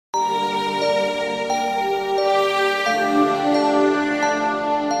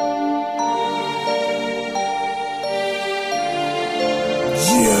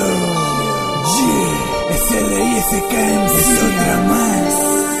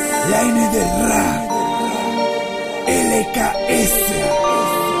La N de rap, LKS.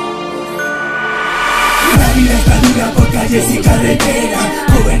 La vida está dura por calles y carreteras,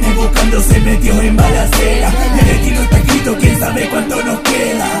 jóvenes buscándose metidos en balacera. El destino está escrito, quién sabe cuánto nos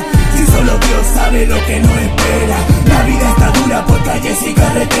queda, si solo Dios sabe lo que nos espera. La vida está dura por calles y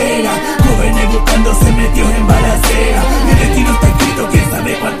carreteras, jóvenes buscándose metidos en balacera. El destino está escrito, quién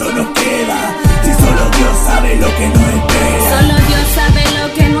sabe cuánto nos queda, si solo Dios sabe lo que nos espera. Solo Dios sabe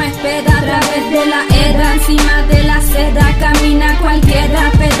lo que nos espera. A través de la era, encima de la acera, camina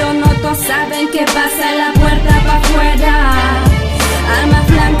cualquiera, pero no todos saben que pasa la puerta pa' afuera. Armas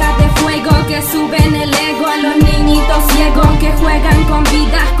blancas de fuego que suben el ego a los niñitos ciegos que juegan con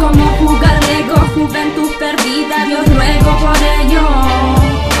vidas como jugar Lego. Juventud perdida, Dios ruego por ello.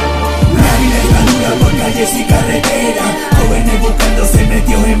 La vida está dura por calles y carreteras, jóvenes buscándose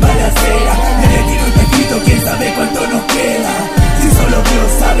metidos en balacera. El destino está escrito, quién sabe cuánto nos queda, si solo Dios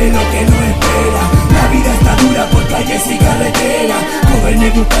sabe lo que nos espera. La vida está dura por calles y carreteras,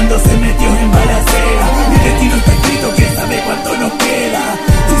 jóvenes buscándose metidos en balacera. El destino está escrito, quién sabe cuánto nos queda,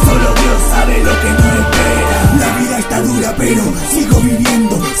 si solo Dios sabe lo que nos espera. La vida está dura pero sigo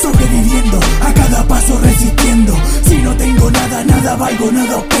viviendo, sobreviviendo, a cada paso resistiendo. Si no tengo nada, nada valgo,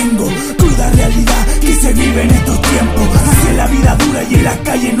 nada obtengo. Cruda realidad que se vive en estos tiempos. Así es la vida dura y en las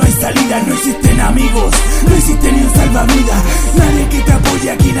calles no hay salida. No existen amigos, no existe ni un salvavidas. Nadie que te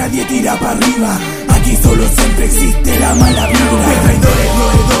apoye, aquí nadie tira para arriba. Aquí solo siempre existe la mala vibra. De traidores,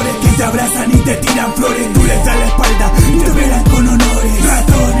 roedores que te abrazan y te tiran flores. Tú les das la espalda y te velan con honores.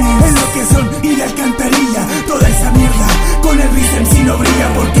 Ratones, es lo que son y de alcantarilla. Toda esa mierda con el R.Y.S.K no brilla,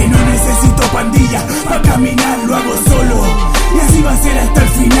 porque no necesito pandilla. Pa' caminar lo hago solo, y así va a ser hasta el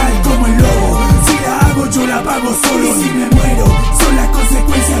final como el lobo. Si la hago yo la pago solo, y si me muero son las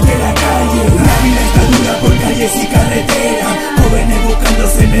consecuencias de la calle. La vida está dura por calles y carreteras, jóvenes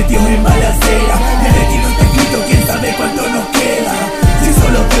buscándose metidos en balacera. El destino está escrito, quién sabe cuánto nos queda, si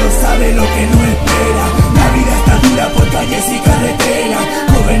solo Dios sabe lo que nos espera. La vida está dura por calles y carreteras,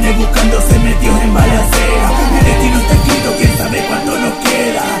 jóvenes buscándose metidos en balacera. El destino está escrito, quién sabe cuánto nos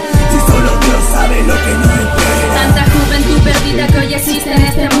queda, si solo Dios sabe lo que nos espera. Tanta juventud perdida que hoy existe en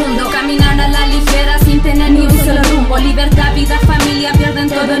este mundo, caminan a la ligera sin tener ni un solo rumbo. Libertad, vida, familia pierden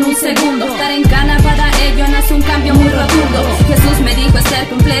todo en un segundo. Estar en cana para ello no es un cambio muy rotundo. Jesús me dijo es ser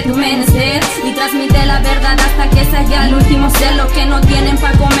completo tu menester y transmite la verdad hasta que sea ya el último ser. Los que no tienen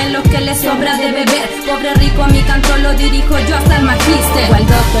pa' comer, los que les sobra de beber. Pobre rico, mi canto lo dirijo yo hasta el magíster o al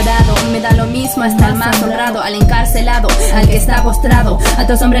doctorado. Me da lo mismo hasta el más honrado, al encarcelado, al que está postrado. A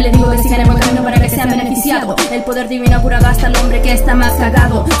todos hombres les digo que sigan el buen camino para que sean beneficiados. El poder divino ha curado hasta el hombre que está más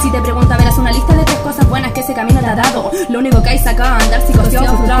cagado. Si te pregunta verás una lista de 3 cosas buenas que ese camino te ha dado. Lo único que hay sacado, andar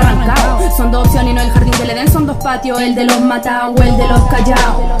psicoseado, frustrado, arrancado. Son 2 opciones y no el jardín del Edén, son 2 patios, el de los matados o el de los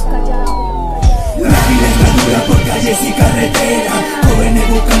callados. La vida está dura por calles y carreteras, jóvenes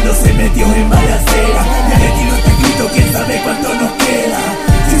buscándose metidos en balacera. El destino está escrito, quién sabe cuánto nos queda,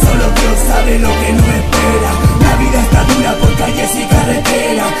 si solo Dios sabe lo que nos espera.